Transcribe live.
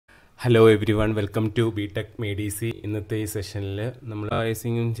Hello every one welcome to BTech Medici. ഇന്നത്തെ ഈ സെഷനിൽ നമ്മൾ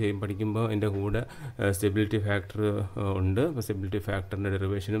ഐസിങ്ങും പഠിക്കുമ്പോൾ എൻ്റെ കൂടെ സ്റ്റെബിലിറ്റി ഫാക്ടർ ഉണ്ട്. അപ്പോൾ സ്റ്റെബിലിറ്റി ഫാക്ടറിൻ്റെ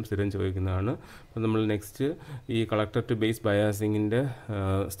ഡെറിവേഷനും സ്ഥിരം ചോദിക്കുന്നതാണ്. അപ്പോൾ നമ്മൾ നെക്സ്റ്റ് ഈ കളക്ടർ ടു ബേസ് ബയാസിങ്ങിൻ്റെ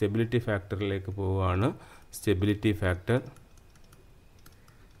സ്റ്റെബിലിറ്റി ഫാക്ടറിലേക്ക് പോവുകയാണ്. സ്റ്റെബിലിറ്റി ഫാക്ടർ,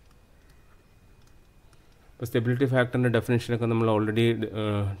 ഇപ്പോൾ സ്റ്റെബിലിറ്റി ഫാക്ടറിൻ്റെ ഡെഫിനേഷനൊക്കെ നമ്മൾ ഓൾറെഡി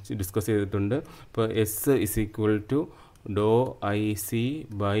ഡിസ്കസ് ചെയ്തിട്ടുണ്ട്. ഇപ്പോൾ S is equal to Dr I C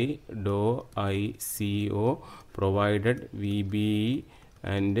by Dr I C O provided V B E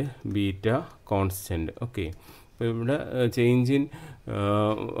and beta constant. Okay, അപ്പോൾ ഇവിടെ change in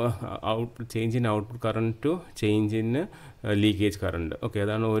output current to change in leakage current. Okay,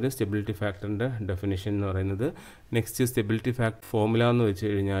 അതാണ് ഒരു stability ഫാക്ടറിൻ്റെ definition എന്ന് പറയുന്നത്. Next stability factor formula എന്ന് വെച്ച്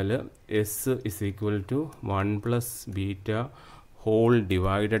കഴിഞ്ഞാൽ S is equal to 1 plus beta whole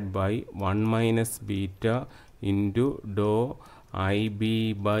divided by 1 minus beta into Dr I B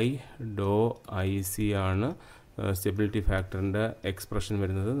by Dr I C ആണ് stability ഫാക്ടറിൻ്റെ expression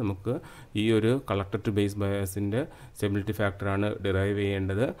വരുന്നത്. നമുക്ക് ഈ ഒരു കളക്ടർ ടു ബേസ് ബയാസിൻ്റെ സ്റ്റെബിലിറ്റി ഫാക്ടറാണ് ഡിറൈവ്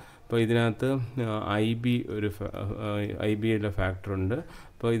ചെയ്യേണ്ടത്. അപ്പോൾ ഇതിനകത്ത് ഐ ബിയുടെ ഫാക്ടറുണ്ട്.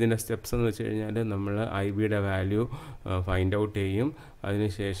 അപ്പോൾ ഇതിൻ്റെ സ്റ്റെപ്സ് എന്ന് വെച്ച് കഴിഞ്ഞാൽ നമ്മൾ ഐ ബിയുടെ വാല്യൂ ഫൈൻഡ് ഔട്ട് ചെയ്യും.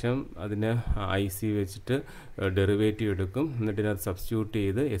 അതിനുശേഷം അതിന് ഐ സി വെച്ചിട്ട് ഡെറിവേറ്റീവ് എടുക്കും. എന്നിട്ട് ഇതിനകത്ത് സബ്സ്റ്റിറ്റ്യൂട്ട്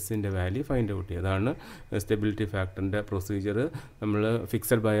ചെയ്ത് എസിൻ്റെ വാല്യൂ ഫൈൻഡ് ഔട്ട് ചെയ്യും. അതാണ് സ്റ്റെബിലിറ്റി ഫാക്ടറിൻ്റെ പ്രൊസീജിയർ. നമ്മൾ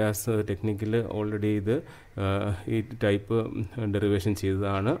ഫിക്സഡ് ബയാസ് ടെക്നിക്കിൽ ഓൾറെഡി ഇത് ഈ ടൈപ്പ് ഡെറിവേഷൻ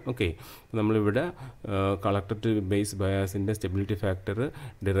ചെയ്തതാണ്. ഓക്കെ, നമ്മളിവിടെ collector to base ബയാസിൻ്റെ stability factor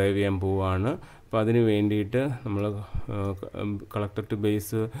derive ചെയ്യാൻ പോവുകയാണ്. അപ്പോൾ അതിന് വേണ്ടിയിട്ട് നമ്മൾ കളക്ടർ ടു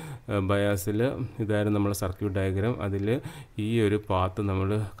ബേസ് ബയാസിൽ ഇതായിരുന്നു നമ്മളെ സർക്യൂട്ട് ഡയഗ്രാം. അതിൽ ഈ ഒരു പാത്ത് നമ്മൾ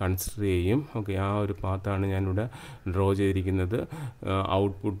കൺസിഡർ ചെയ്യും. ഓക്കെ, ആ ഒരു പാത്താണ് ഞാനിവിടെ ഡ്രോ ചെയ്തിരിക്കുന്നത്.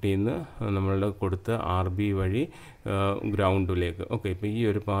 ഔട്ട്പുട്ടിൽ നിന്ന് നമ്മൾ കൊടുത്ത ആർ ബി വഴി ഗ്രൗണ്ടിലേക്ക്. ഓക്കെ, ഇപ്പോൾ ഈ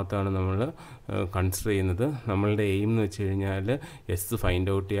ഒരു പാത്താണ് നമ്മൾ കൺസിഡർ ചെയ്യുന്നത്. നമ്മളുടെ എയിം എന്ന് വെച്ച് കഴിഞ്ഞാൽ എസ്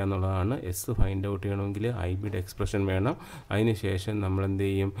ഫൈൻഡ് ഔട്ട് ചെയ്യുക എന്നുള്ളതാണ്. എസ് ഫൈൻഡ് ഔട്ട് ചെയ്യണമെങ്കിൽ ഐ ബിയുടെ എക്സ്പ്രഷൻ വേണം. അതിന് ശേഷം നമ്മൾ എന്ത്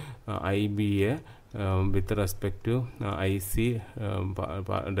ചെയ്യും, I ബിയെ with respect to I C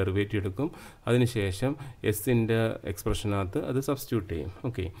derivative എടുക്കും. അതിനുശേഷം എസിൻ്റെ എക്സ്പ്രഷനകത്ത് അത് സബ്സ്റ്റിറ്റ്യൂട്ട് ചെയ്യും.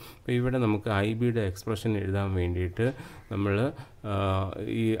 ഓക്കെ, അപ്പോൾ ഇവിടെ നമുക്ക് ഐ ബിയുടെ എക്സ്പ്രഷൻ എഴുതാൻ വേണ്ടിയിട്ട് നമ്മൾ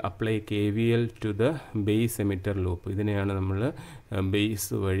ഈ apply K V L two the base emitter loop. ഇതിനെയാണ് നമ്മൾ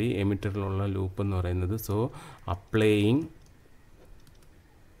ബേസ് വഴി എമിറ്ററിലുള്ള ലൂപ്പ് എന്ന് പറയുന്നത്. So applying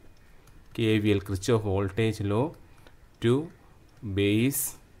K V L ക്രിച്ച്ഹോഫ് voltage law to base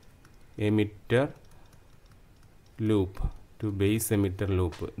emitter loop, to base emitter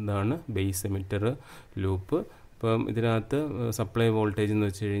loop. ഇതാണ് ബേസ് എമിറ്റർ ലൂപ്പ്. അപ്പം ഇതിനകത്ത് സപ്ലൈ വോൾട്ടേജ് എന്ന്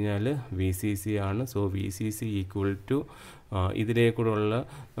വെച്ച് കഴിഞ്ഞാൽ വി സി സി ആണ്. So we C C equal to ഇതിലേക്കൂടെയുള്ള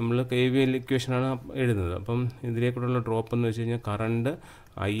നമ്മൾ കെ വി എൽ ഇക്വേഷനാണ് എഴുതുന്നത്. അപ്പം ഇതിലേക്കൂടെയുള്ള ഡ്രോപ്പ് എന്ന് വെച്ച് കഴിഞ്ഞാൽ കറണ്ട്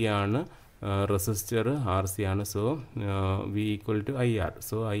ഐ ആണ്, റെസിസ്റ്റർ ആർ സി ആണ്. So we equal to I R.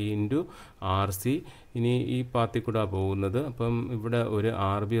 So I into R C. ഇനി ഈ പാത്തിൽ കൂടെ പോകുന്നത്. അപ്പം ഇവിടെ ഒരു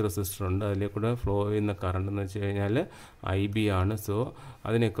ആർ ബി റെസിസ്റ്റർ ഉണ്ട്. അതിലേക്കൂടെ ഫ്ലോ ചെയ്യുന്ന കറണ്ട് എന്ന് വെച്ച് കഴിഞ്ഞാൽ ഐ ബി ആണ്. സോ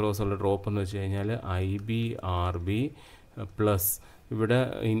അതിന് അക്രോസ് ഉള്ള ഡ്രോപ്പ് എന്ന് വെച്ച് കഴിഞ്ഞാൽ I B R B plus ഇവിടെ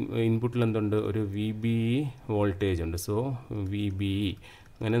ഇൻപുട്ടിൽ എന്തുണ്ട്, ഒരു വി ബി ഇ വോൾട്ടേജ് ഉണ്ട്. So we B E.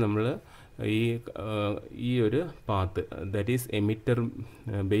 അങ്ങനെ നമ്മൾ ഈ ഒരു path, that is emitter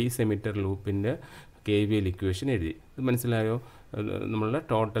base emitter ലൂപ്പിൻ്റെ K V L equation എഴുതി. ഇത് മനസ്സിലായോ? നമ്മളുടെ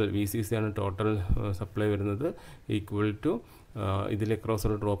ടോട്ടൽ വി സി സി ആണ് ടോട്ടൽ സപ്ലൈ വരുന്നത്, ഈക്വൽ ടു ഇതിലെ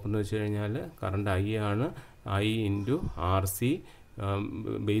ക്രോസുള്ള ഡ്രോപ്പ് എന്ന് വെച്ച് കഴിഞ്ഞാൽ കറണ്ട് ഐ ആണ്, ഐ ഇൻറ്റു ആർ സി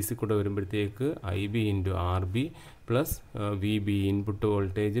ബേസിൽ കൂടെ വരുമ്പോഴത്തേക്ക് I B into R B plus V B input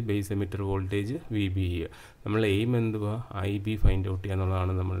voltage base emitter voltage V B E. നമ്മളെ എയിം എന്തുവാ, ഐ ബി ഫൈൻഡ് ഔട്ട് ചെയ്യുക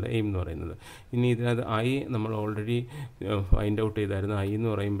എന്നുള്ളതാണ് നമ്മളുടെ എയിം എന്ന് പറയുന്നത്. ഇനി ഇതിനകത്ത് ഐ നമ്മൾ ഓൾറെഡി ഫൈൻഡ് ഔട്ട് ചെയ്തായിരുന്നു. ഐ എന്ന്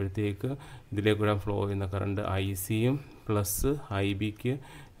പറയുമ്പോഴത്തേക്ക് ഇതിലേക്കൂടെ ഫ്ലോ ചെയ്യുന്ന കറണ്ട് ഐ സിയും പ്ലസ് ഐ ബിക്ക്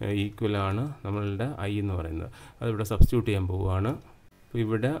ഈക്വലാണ് നമ്മളുടെ ഐ എന്ന് പറയുന്നത്. അതിവിടെ സബ്സ്റ്റിറ്റ്യൂട്ട് ചെയ്യാൻ പോവുകയാണ്. അപ്പോൾ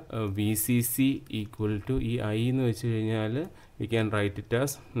ഇവിടെ V C C equal to ഈ ഐ എന്ന് വെച്ച് കഴിഞ്ഞാൽ we can write it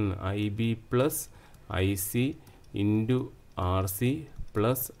as I B plus I C into R C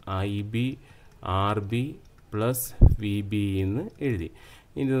plus I B R B plus V B എന്ന് എഴുതി.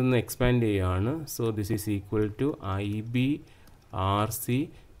 ഇനി ഇതൊന്ന് എക്സ്പാൻഡ് ചെയ്യുകയാണ്. So this is equal to I B R C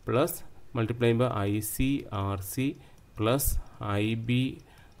plus multiply by I C R C plus I B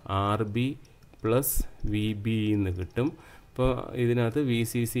R B plus V B എന്ന് കിട്ടും. അപ്പോൾ ഇതിനകത്ത് V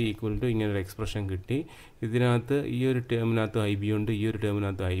C C equal to ഇങ്ങനൊരു എക്സ്പ്രഷൻ കിട്ടി. ഇതിനകത്ത് ഈ ഒരു ടേമിനകത്ത് ഐ ബി ഉണ്ട്, ഈ ഒരു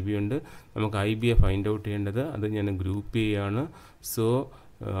ടേമിനകത്ത് ഐ ബി ഉണ്ട്. നമുക്ക് ഐ ബിയെ ഫൈൻഡ് ഔട്ട് ചെയ്യേണ്ടത്, അത് ഞാൻ ഗ്രൂപ്പ് ചെയ്യുകയാണ്. സോ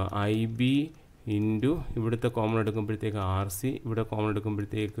ഐ ബി ഇൻറ്റു ഇവിടുത്തെ കോമൺ എടുക്കുമ്പോഴത്തേക്ക് ആർ സി, ഇവിടെ കോമൺ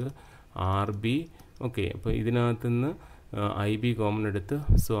എടുക്കുമ്പോഴത്തേക്ക് ആർ ബി. ഓക്കെ, അപ്പോൾ ഇതിനകത്ത് നിന്ന് ഐ ബി കോമൺ എടുത്ത്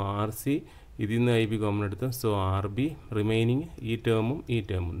സോ ആർ സി ഇതിൽ നിന്ന് ഐ ബി കോമൺ എടുത്ത് സോ ആർ ബി റിമൈനിങ് ഈ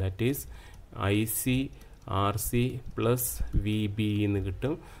ടേമും that is I C R C plus V B എന്ന്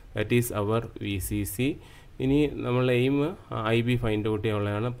കിട്ടും. That is our V C C. ഇനി നമ്മൾ aim I B find out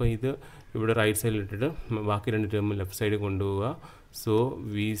ചെയ്യാനുള്ളതാണ്. അപ്പോൾ ഇത് ഇവിടെ റൈറ്റ് സൈഡിൽ ഇട്ടിട്ട് ബാക്കി രണ്ട് ടേം ലെഫ്റ്റ് സൈഡിൽ കൊണ്ടുപോവുക. So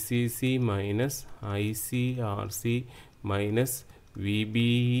we C C minus I C R C minus V B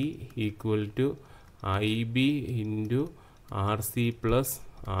equal to I B into R C plus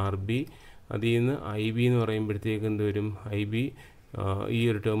R B. അതിൽ നിന്ന് ഐ ബി എന്ന് പറയുമ്പോഴത്തേക്ക് എന്ത് വരും? ഐ ബി ഈ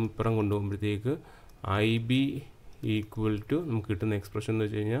ഒരു ടേം ഇപ്പുറം കൊണ്ടുപോകുമ്പോഴത്തേക്ക് ഐ ബി ഈക്വൽ ടു നമുക്ക് കിട്ടുന്ന എക്സ്പ്രഷൻ എന്ന്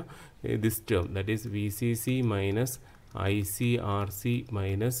വെച്ച് കഴിഞ്ഞാൽ this term that is V C C minus I C R C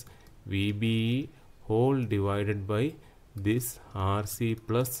minus V B whole divided by this R C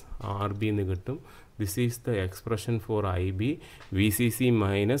plus R B എന്ന് കിട്ടും. This is the expression for I B. V C C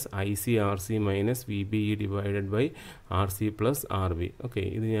minus I C R C minus V B divided by R C plus R B. Okay,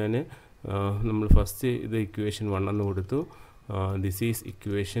 ഇത് ഞാൻ നമ്മൾ first ഇത് equation 1 എന്ന് കൊടുത്തു. This is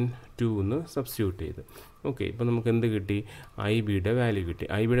equation 2 എന്ന് substitute ചെയ്ത്. Okay, ഇപ്പോൾ നമുക്ക് എന്ത് കിട്ടി? ഐ ബിയുടെ വാല്യൂ കിട്ടി.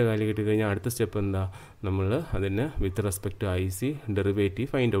 ഐ ബിയുടെ വാല്യൂ കിട്ടിക്കഴിഞ്ഞാൽ അടുത്ത സ്റ്റെപ്പ് എന്താ? നമ്മൾ അതിന് with respect I C derivative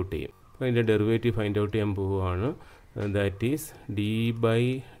find out ചെയ്യും. അപ്പോൾ അതിൻ്റെ ഡെറിവേറ്റീവ് ഫൈൻഡ് ഔട്ട് ചെയ്യാൻ പോവുകയാണ്. That is D by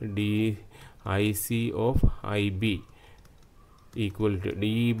D I C of I B equal to d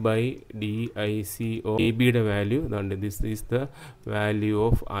by dic of ab യുടെ വാല്യൂ ഇതാണ്. This is the value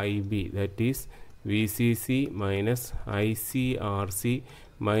of I B that is V C C minus I C R C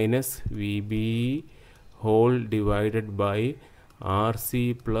minus V B whole divided by R C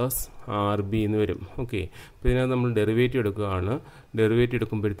plus R B എന്ന് വരും. Okay, അപ്പോൾ ഇതിനകത്ത് നമ്മൾ derivative എടുക്കുകയാണ്. Derivative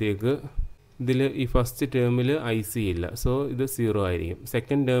എടുക്കുമ്പോഴത്തേക്ക് ഇതിൽ ഈ first ടേമിൽ I C ഇല്ല, സോ ഇത് 0 ആയിരിക്കും.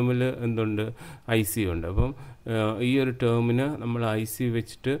 സെക്കൻഡ് ടേമിൽ എന്തുണ്ട്? ഐ സി ഉണ്ട്. അപ്പം ഈ ഒരു ടേമിന് നമ്മൾ ഐ സി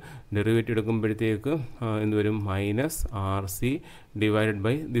വെച്ചിട്ട് ഡെറിവേറ്റീവ് എടുക്കുമ്പോഴത്തേക്ക് എന്ത് വരും? Minus R C divided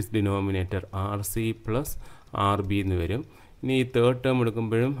by this denominator R C plus R B എന്ന് വരും. ഇനി ഈ തേർഡ് ടേം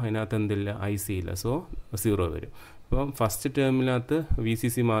എടുക്കുമ്പോഴും അതിനകത്ത് എന്തില്ല? ഐ സി ഇല്ല, സോ 0 വരും. അപ്പം ഫസ്റ്റ് ടേമിനകത്ത് വി സി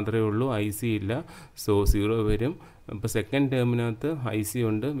സി മാത്രമേ ഉള്ളൂ, ഐ സി ഇല്ല, സോ 0 വരും. അപ്പോൾ സെക്കൻഡ് ടേമിനകത്ത് ഐ സി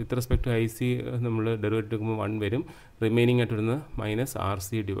ഉണ്ട്. With respect to I C നമ്മൾ ഡെറിവേറ്റീവ് എടുക്കുമ്പോൾ 1 വരും. റിമൈനിങ് ആയിട്ട് വരുന്നത് minus R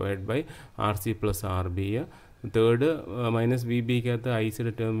C divide by R C plus R B. Third minus V ബിക്കകത്ത് I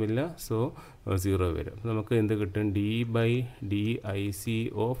സിയുടെ ടേമില്ല, സോ 0 വരും. നമുക്ക് എന്ത് കിട്ടും? D by D I C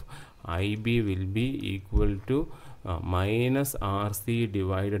of I B will be equal to minus R C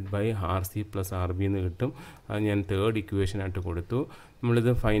divided by R C plus R B എന്ന് കിട്ടും. അത് ഞാൻ third ഇക്വേഷനായിട്ട് കൊടുത്തു. നമ്മളിത്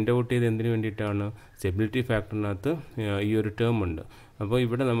ഫൈൻഡ് ഔട്ട് ചെയ്ത് എന്തിനു വേണ്ടിയിട്ടാണ്? സ്റ്റെബിലിറ്റി ഫാക്ടറിനകത്ത് ഈ ഒരു ടേം ഉണ്ട്. അപ്പോൾ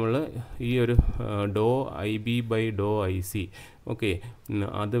ഇവിടെ നമ്മൾ ഈ ഒരു ഡോ I B by Dr I C okay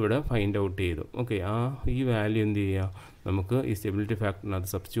അതിവിടെ ഫൈൻഡ് ഔട്ട് ചെയ്തു. ഓക്കെ, ഈ വാല്യൂ എന്ത് ചെയ്യുക? നമുക്ക് ഈ സ്റ്റെബിലിറ്റി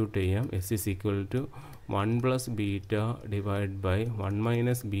ഫാക്ടറിനകത്ത് സബ്സ്റ്റിറ്റ്യൂട്ട് ചെയ്യാം. S is equal to 1 plus beta divide by 1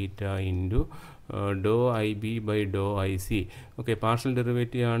 minus beta into Dr I B by Dr I C. Okay, partial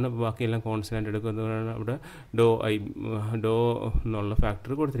derivative ആണ്, ബാക്കിയെല്ലാം കോൺസ്റ്റൻ്റ് എടുക്കുന്നതാണ്. അവിടെ ഡോ എന്നുള്ള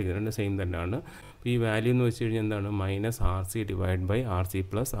ഫാക്ടർ കൊടുത്തിരിക്കുന്നത് രണ്ട് സെയിം തന്നെയാണ്. അപ്പോൾ ഈ വാല്യൂ എന്ന് വെച്ച് കഴിഞ്ഞാൽ എന്താണ്? Minus R C divide by R C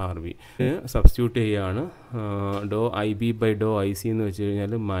plus R B substitute ചെയ്യുകയാണ്. ഡോ I B by Dr I C എന്ന് വെച്ച്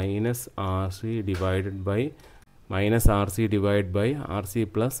കഴിഞ്ഞാൽ minus R C divided by R C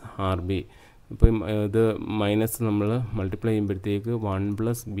plus R B. ഇപ്പം ഇത് മൈനസ് നമ്മൾ മൾട്ടിപ്ലൈ ചെയ്യുമ്പോഴത്തേക്ക് 1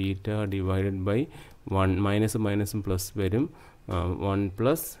 plus beta divided by 1 മൈനസും plus വരും. 1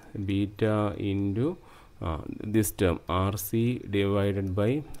 plus beta into this term R C divided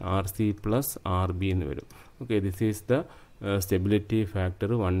by R C plus R B എന്ന് വരും. Okay, this is the stability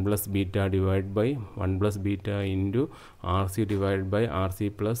factor 1 plus beta divide by 1 plus beta into R C divide by R C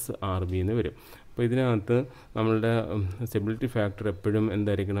plus R B എന്ന് വരും. അപ്പോൾ ഇതിനകത്ത് നമ്മളുടെ stability factor എപ്പോഴും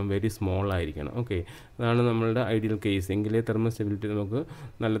എന്തായിരിക്കണം? Very small ആയിരിക്കണം. ഓക്കെ, അതാണ് നമ്മളുടെ ഐഡിയൽ കേസ്. എങ്കിലേ തെർമൽ സ്റ്റെബിലിറ്റി നമുക്ക്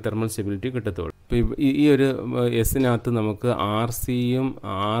നല്ല തെർമൽ സ്റ്റെബിലിറ്റി കിട്ടത്തുള്ളൂ. അപ്പോൾ ഈ ഒരു എസിനകത്ത് നമുക്ക് ആർ സിയും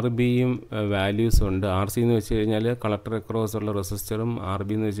ആർ ബിയും വാല്യൂസ് ഉണ്ട്. ആർ സി എന്ന് വെച്ച് കഴിഞ്ഞാൽ കളക്ടർ അക്രോസ് ഉള്ള റെസിസ്റ്ററും ആർ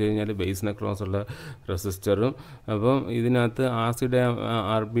ബി എന്ന് വെച്ച് കഴിഞ്ഞാൽ ബേസിന് അക്രോസ് ഉള്ള റെസിസ്റ്ററും. അപ്പം ഇതിനകത്ത് ആർ സിയുടെ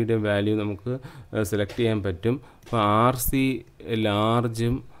ആർ ബിയുടെ വാല്യൂ നമുക്ക് സെലക്ട് ചെയ്യാൻ പറ്റും. അപ്പോൾ ആർ സി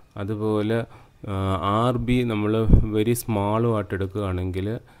ലാർജും അതുപോലെ ആർ ബി നമ്മൾ വെരി സ്മാളുമായിട്ട്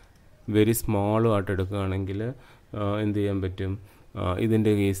എടുക്കുകയാണെങ്കിൽ എന്ത് ചെയ്യാൻ പറ്റും?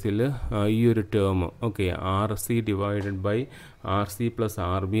 ഇതിൻ്റെ കേസിൽ ഈ ഒരു term okay R C divided by R C plus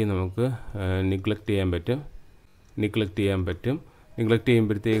R B നമുക്ക് നിഗ്ലക്റ്റ് ചെയ്യാൻ പറ്റും. നിഗ്ലക്റ്റ്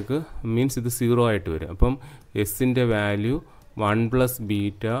ചെയ്യുമ്പോഴത്തേക്ക് മീൻസ് ഇത് 0 ആയിട്ട് വരും. അപ്പം എസിൻ്റെ value 1 plus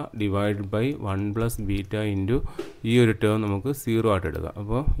beta divide by 1 plus beta into ഈ ഒരു ടേം നമുക്ക് 0 ആയിട്ട് എടുക്കാം.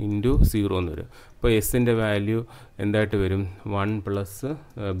 അപ്പോൾ ഇൻറ്റു 0 എന്ന് വരും. അപ്പോൾ എസിൻ്റെ വാല്യൂ എന്തായിട്ട് വരും? 1 പ്ലസ്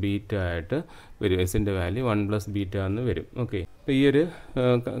ബീറ്റ ആയിട്ട് വരും. എസിൻ്റെ വാല്യൂ 1 പ്ലസ് ബീറ്റ എന്ന് വരും. ഓക്കെ, അപ്പോൾ ഈ ഒരു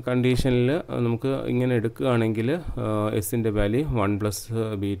കണ്ടീഷനിൽ നമുക്ക് ഇങ്ങനെ എടുക്കുകയാണെങ്കിൽ എസിൻ്റെ വാല്യൂ 1 പ്ലസ്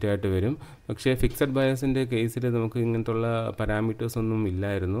ബീറ്റ ആയിട്ട് വരും. പക്ഷേ ഫിക്സഡ് ബയസിൻ്റെ കേസിൽ നമുക്ക് ഇങ്ങനത്തുള്ള പാരാമീറ്റേഴ്സ് ഒന്നും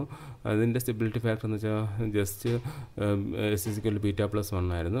ഇല്ലായിരുന്നു. അതിൻ്റെ സ്റ്റെബിലിറ്റി ഫാക്ടർ എന്ന് വെച്ചാൽ just S is equal to beta plus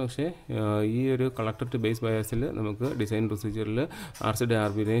 1 ആയിരുന്നു. പക്ഷേ ഈ ഒരു കളക്ടർ ടു ബേസ് ബയസിൽ നമുക്ക് ഡിസൈൻ പ്രൊസീജിയറിൽ ആർ സിയുടെ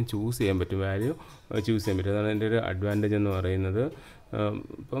ആർ ബിയുടെയും ചൂസ് ചെയ്യാൻ പറ്റും, വാല്യൂ ചൂസ് ചെയ്യാൻ പറ്റും. അതാണ് എൻ്റെ ഒരു അഡ്വാൻറ്റേജ് എന്ന് പറയുന്നത്.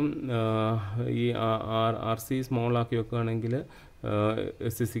 ഇപ്പം ഈ ആർ സി സ്മോൾ ആക്കി വെക്കുകയാണെങ്കിൽ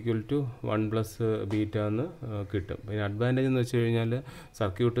S is equal to 1 plus beta എന്ന് കിട്ടും. പിന്നെ അഡ്വാൻറ്റേജ് എന്ന് വെച്ച് കഴിഞ്ഞാൽ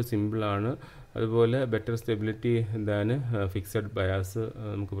സർക്യൂട്ട് സിമ്പിളാണ്, അതുപോലെ ബെറ്റർ സ്റ്റെബിലിറ്റി എന്താണ് ഫിക്സഡ് ബയാസ്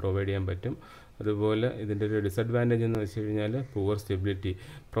നമുക്ക് പ്രൊവൈഡ് ചെയ്യാൻ പറ്റും. അതുപോലെ ഇതിൻ്റെ ഒരു ഡിസഡ്വാൻറ്റേജ് എന്ന് വെച്ച് കഴിഞ്ഞാൽ poor stability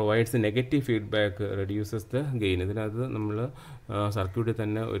provides negative feedback reduces the gain. ഇതിനകത്ത് നമ്മൾ സർക്യൂട്ടിൽ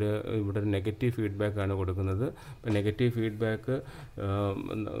തന്നെ ഇവിടെ ഒരു നെഗറ്റീവ് ഫീഡ്ബാക്കാണ് കൊടുക്കുന്നത്. അപ്പോൾ negative feedback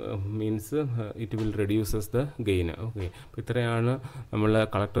means it will reduces the gain. Okay, അപ്പോൾ ഇത്രയാണ് നമ്മൾ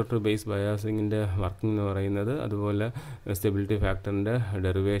കളക്ടർ ടു ബേസ് ബയാസിങ്ങിൻ്റെ വർക്കിംഗ് എന്ന് പറയുന്നത്. അതുപോലെ സ്റ്റെബിലിറ്റി ഫാക്ടറിൻ്റെ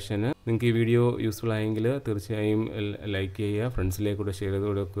ഡെറിവേഷന്. നിങ്ങൾക്ക് ഈ വീഡിയോ യൂസ്ഫുൾ ആയെങ്കിൽ തീർച്ചയായും ലൈക്ക് ചെയ്യുക, ഫ്രണ്ട്സിലേക്ക് കൂടെ ഷെയർ ചെയ്ത്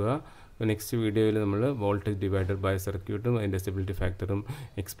കൊടുക്കുക. നെക്സ്റ്റ് വീഡിയോയിൽ നമ്മൾ വോൾട്ടേജ് ഡിവൈഡർ ബൈ സർക്യൂട്ടും അതിൻ്റെ സ്റ്റെബിലിറ്റി ഫാക്ടറും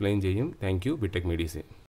എക്സ്പ്ലെയിൻ ചെയ്യും. Thank you. BTech medicine.